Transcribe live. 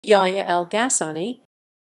Yahya Al Ghassani.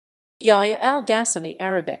 Yahya Al Ghassani,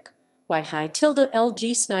 Arabic, Yahya Al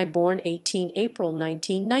Ghassani, born 18 April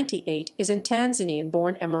 1998, is a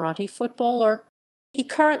Tanzanian-born Emirati footballer. He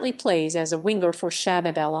currently plays as a winger for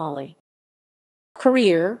Shabab Al-Ahli.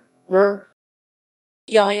 Career.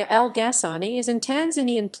 Yahya Al Ghassani is a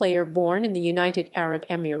Tanzanian player born in the United Arab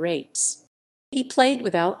Emirates. He played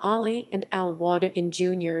with Al-Ahli and Al-Wada in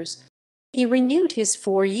juniors. He renewed his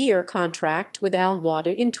 4-year contract with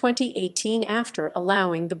Al-Wada in 2018 after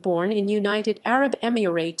allowing the born in United Arab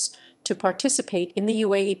Emirates to participate in the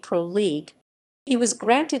UAE Pro League. He was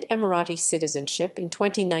granted Emirati citizenship in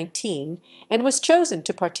 2019 and was chosen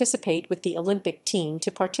to participate with the Olympic team to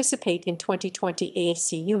participate in 2020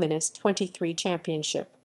 AFC-23 Championship.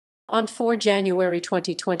 On 4 January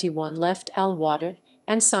 2021 left Al-Wada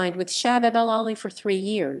and signed with Shabab Al-Ahli for 3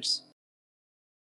 years.